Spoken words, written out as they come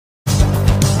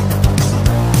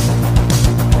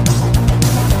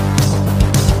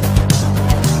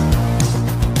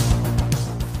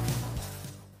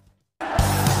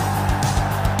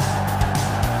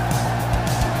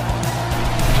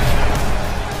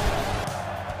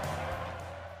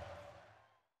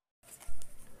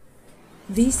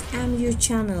This MU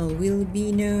channel will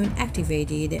be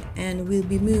activated and will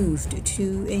be moved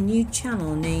to a new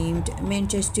channel named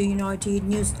Manchester United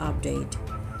News Update.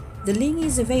 The link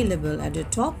is available at the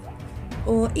top,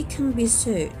 or it can be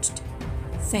searched.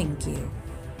 Thank you.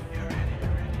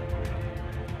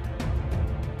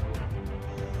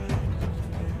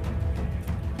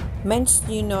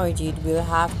 Manchester United will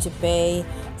have to pay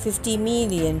 £50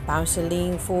 million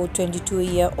for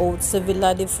 22-year-old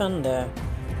Sevilla defender.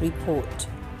 Report.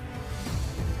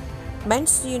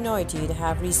 Manchester United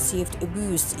have received a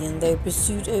boost in their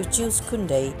pursuit of Jules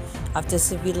Kounde after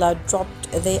Sevilla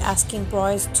dropped their asking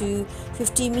price to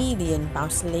 £50 million,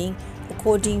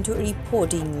 according to a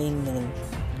report in England.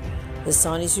 The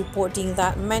Sun is reporting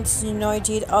that Manchester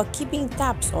United are keeping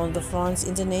tabs on the France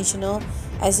international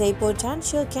as a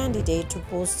potential candidate to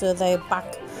bolster their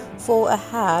back four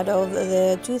ahead of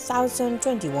the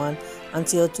 2021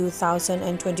 until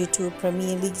 2022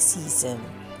 Premier League season.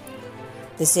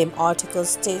 The same article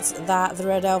states that the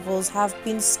Red Devils have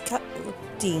been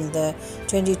scouting the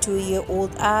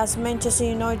 22-year-old as Manchester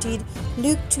United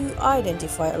look to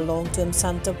identify a long-term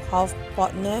centre-half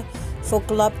partner for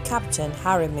club captain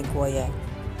Harry Maguire.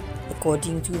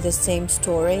 According to the same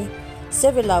story,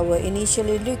 Sevilla were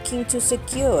initially looking to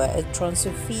secure a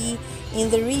transfer fee in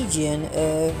the region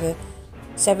of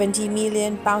 £70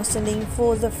 million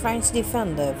for the French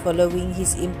defender following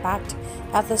his impact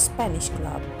at the Spanish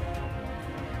club.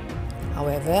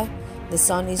 However, the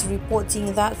Sun is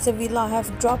reporting that Sevilla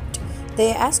have dropped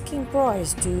their asking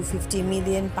price to £50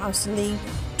 million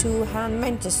to hand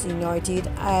Manchester United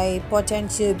a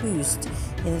potential boost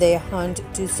in their hunt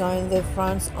to sign the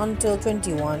France Under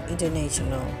 21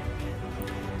 international.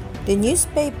 The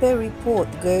newspaper report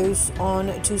goes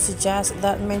on to suggest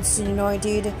that Manchester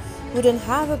United wouldn't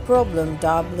have a problem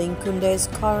doubling Kounde's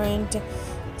current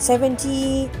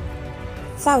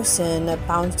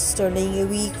 £70,000 a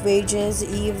week wages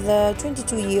if the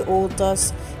 22-year-old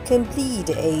does complete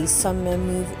a summer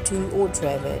move to Old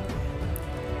Trafford.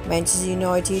 Manchester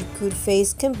United could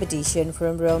face competition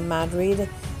from Real Madrid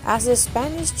as the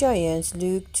Spanish Giants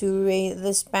look to raid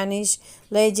the Spanish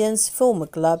legend's former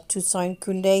club to sign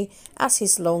Kounde as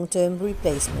his long-term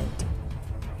replacement.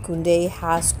 Kounde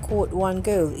has scored 1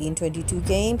 goal in 22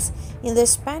 games in the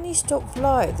Spanish top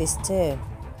flight this term.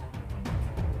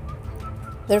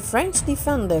 The French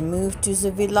defender moved to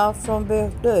Sevilla from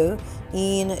Bordeaux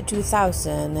in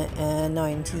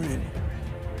 2019.